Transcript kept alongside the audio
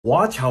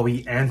Watch how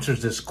he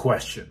answers this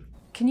question.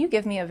 Can you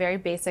give me a very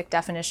basic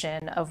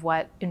definition of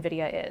what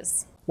Nvidia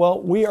is? Well,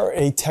 we are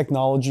a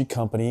technology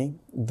company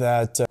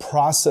that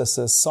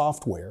processes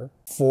software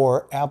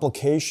for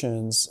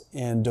applications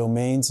and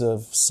domains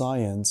of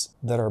science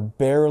that are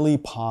barely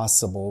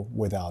possible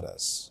without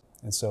us.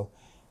 And so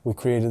we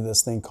created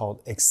this thing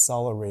called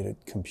accelerated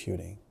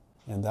computing.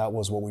 And that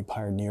was what we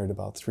pioneered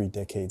about 3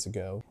 decades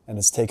ago. And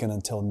it's taken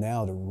until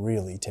now to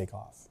really take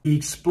off. He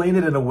explained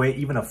it in a way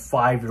even a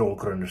 5-year-old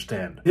could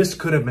understand. This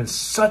could have been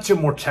such a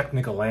more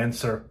technical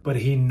answer, but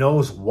he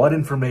knows what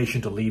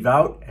information to leave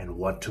out and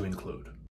what to include.